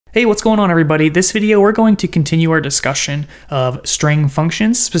Hey, what's going on everybody? This video we're going to continue our discussion of string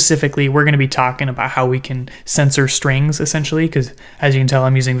functions. Specifically, we're going to be talking about how we can censor strings essentially, because as you can tell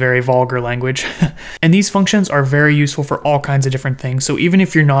I'm using very vulgar language. And these functions are very useful for all kinds of different things. So even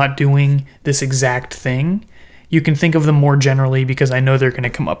if you're not doing this exact thing, you can think of them more generally because I know they're going to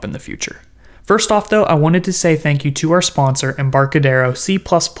come up in the future. First off though, I wanted to say thank you to our sponsor, Embarcadero C++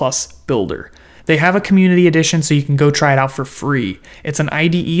 Builder. They have a community edition, so you can go try it out for free. It's an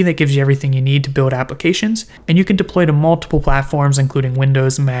IDE that gives you everything you need to build applications, and you can deploy to multiple platforms including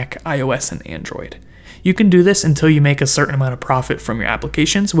Windows, Mac, iOS, and Android. You can do this until you make a certain amount of profit from your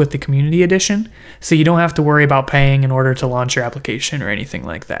applications with the community edition, so you don't have to worry about paying in order to launch your application or anything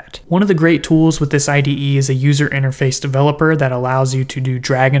like that. One of the great tools with this IDE is a user interface developer that allows you to do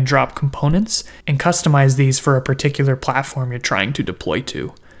drag and drop components and customize these for a particular platform you're trying to deploy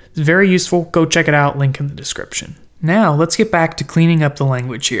to. It's very useful, go check it out, link in the description. Now let's get back to cleaning up the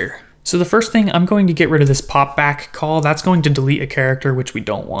language here. So the first thing, I'm going to get rid of this pop back call. That's going to delete a character which we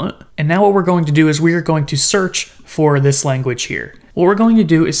don't want. And now what we're going to do is we are going to search for this language here. What we're going to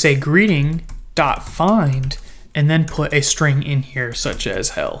do is say greeting.find and then put a string in here such as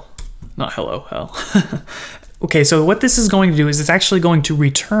hell. Not hello, hell. Okay, so what this is going to do is it's actually going to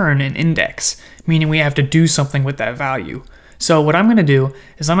return an index, meaning we have to do something with that value. So what I'm going to do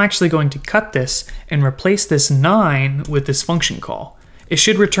is I'm actually going to cut this and replace this 9 with this function call. It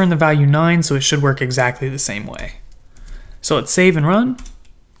should return the value 9, so it should work exactly the same way. So let's save and run.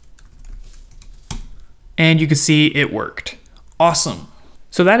 And you can see it worked. Awesome.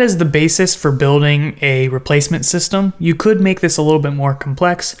 So that is the basis for building a replacement system. You could make this a little bit more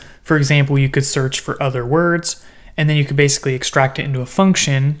complex. For example, you could search for other words, and then you could basically extract it into a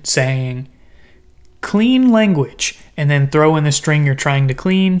function saying clean language, and then throw in the string you're trying to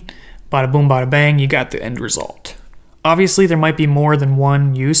clean. Bada boom, bada bang, you got the end result. Obviously, there might be more than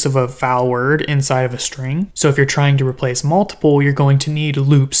one use of a foul word inside of a string. So if you're trying to replace multiple, you're going to need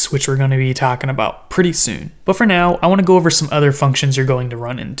loops, which we're going to be talking about pretty soon. But for now, I want to go over some other functions you're going to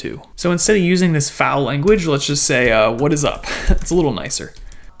run into. So instead of using this foul language, let's just say, what is up? It's a little nicer.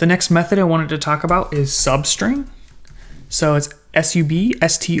 The next method I wanted to talk about is substring. So it's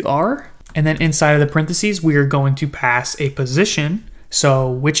substr. And then inside of the parentheses, we are going to pass a position,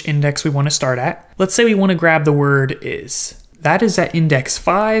 so which index we want to start at. Let's say we want to grab the word is. That is at index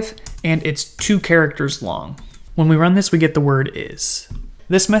 5, and it's 2 characters long. When we run this, we get the word is.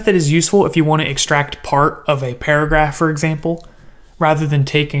 This method is useful if you want to extract part of a paragraph, for example. Rather than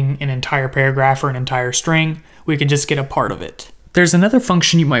taking an entire paragraph or an entire string, we can just get a part of it. There's another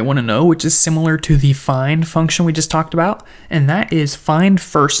function you might want to know, which is similar to the find function we just talked about, and that is find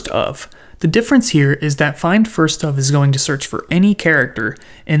first of. The difference here is that find first of is going to search for any character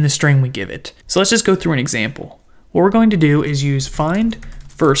in the string we give it. So let's just go through an example. What we're going to do is use find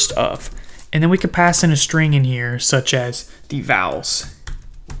first of, and then we could pass in a string in here such as the vowels.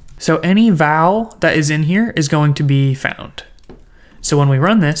 So any vowel that is in here is going to be found. So when we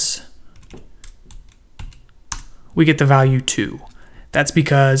run this, we get the value 2. That's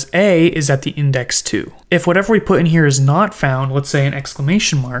because A is at the index 2. If whatever we put in here is not found, let's say an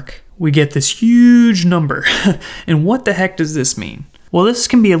exclamation mark, we get this huge number. And what the heck does this mean? Well, this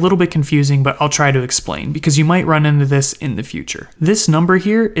can be a little bit confusing, but I'll try to explain because you might run into this in the future. This number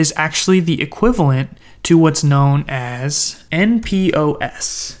here is actually the equivalent to what's known as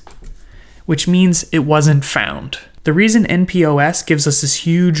NPOS, which means it wasn't found. The reason NPOS gives us this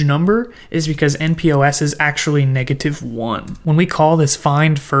huge number is because NPOS is actually -1. When we call this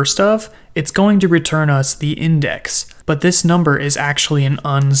find first of, it's going to return us the index, but this number is actually an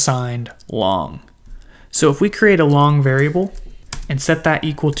unsigned long. So if we create a long variable and set that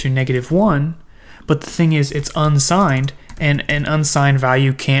equal to -1, but the thing is it's unsigned, and an unsigned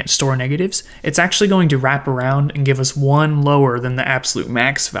value can't store negatives, it's actually going to wrap around and give us 1 lower than the absolute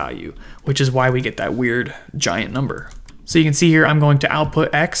max value, which is why we get that weird giant number. So you can see here I'm going to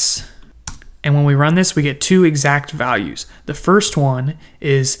output X, and when we run this we get 2 exact values. The first one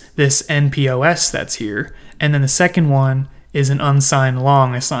is this NPOS that's here, and then the second one is an unsigned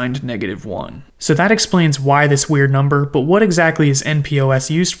long assigned -1. So that explains why this weird number, but what exactly is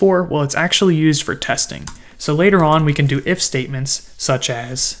NPOS used for? Well, it's actually used for testing. So later on we can do if statements such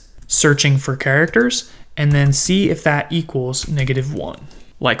as searching for characters and then see if that equals -1.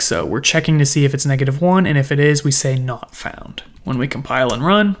 Like so, we're checking to see if it's -1, and if it is, we say not found. When we compile and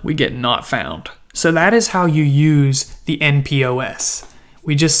run, we get not found. So that is how you use the NPOS.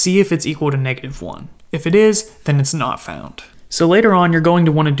 We just see if it's equal to -1. If it is, then it's not found. So later on, you're going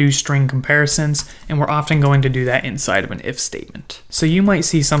to want to do string comparisons, and we're often going to do that inside of an if statement. So you might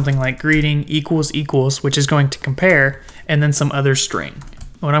see something like greeting equals equals, which is going to compare, and then some other string.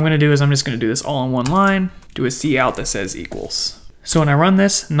 What I'm gonna do is I'm just gonna do this all in one line, do a cout that says equals. So when I run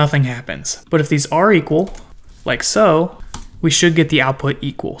this, nothing happens. But if these are equal, like so, we should get the output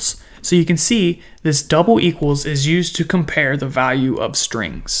equals. So you can see this double equals is used to compare the value of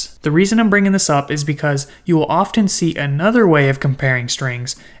strings. The reason I'm bringing this up is because you will often see another way of comparing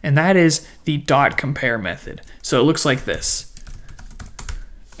strings, and that is the dot compare method. So it looks like this.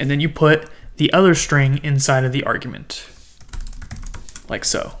 And then you put the other string inside of the argument, like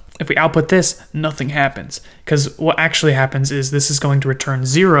so. If we output this, nothing happens, because what actually happens is this is going to return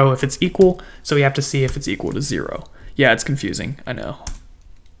 0 if it's equal, so we have to see if it's equal to 0. Yeah, it's confusing, I know.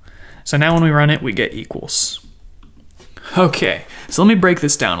 So now when we run it, we get equals. Okay, so let me break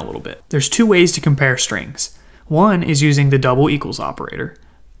this down a little bit. There's two ways to compare strings. One is using the double equals operator.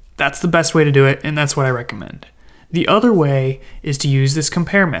 That's the best way to do it, and that's what I recommend. The other way is to use this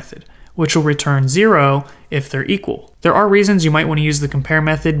compare method, which will return 0 if they're equal. There are reasons you might want to use the compare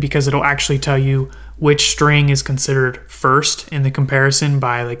method because it'll actually tell you which string is considered first in the comparison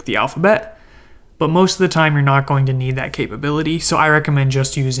by like the alphabet. But most of the time you're not going to need that capability, so I recommend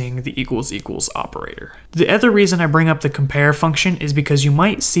just using the equals equals operator. The other reason I bring up the compare function is because you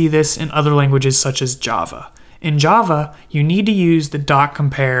might see this in other languages such as Java. In Java, you need to use the dot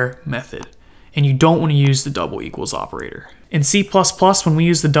compare method, and you don't want to use the double equals operator. In C++, when we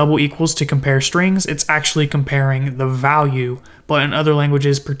use the double equals to compare strings, it's actually comparing the value, but in other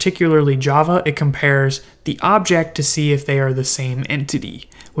languages, particularly Java, it compares the object to see if they are the same entity,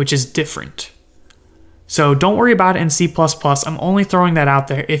 which is different. So don't worry about it in C++, I'm only throwing that out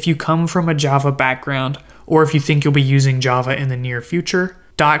there if you come from a Java background or if you think you'll be using Java in the near future.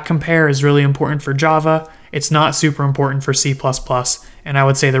 Dot compare is really important for Java, it's not super important for C++, and I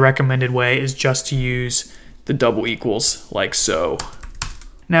would say the recommended way is just to use the double equals like so.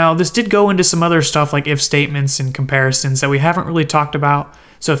 Now this did go into some other stuff like if statements and comparisons that we haven't really talked about,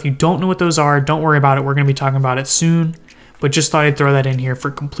 so if you don't know what those are, don't worry about it, we're going to be talking about it soon. But just thought I'd throw that in here for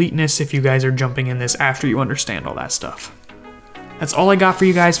completeness if you guys are jumping in this after you understand all that stuff. That's all I got for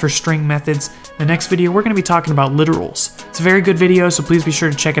you guys for string methods. The next video, we're going to be talking about literals. It's a very good video, so please be sure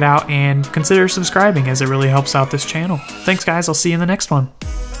to check it out and consider subscribing as it really helps out this channel. Thanks guys, I'll see you in the next one.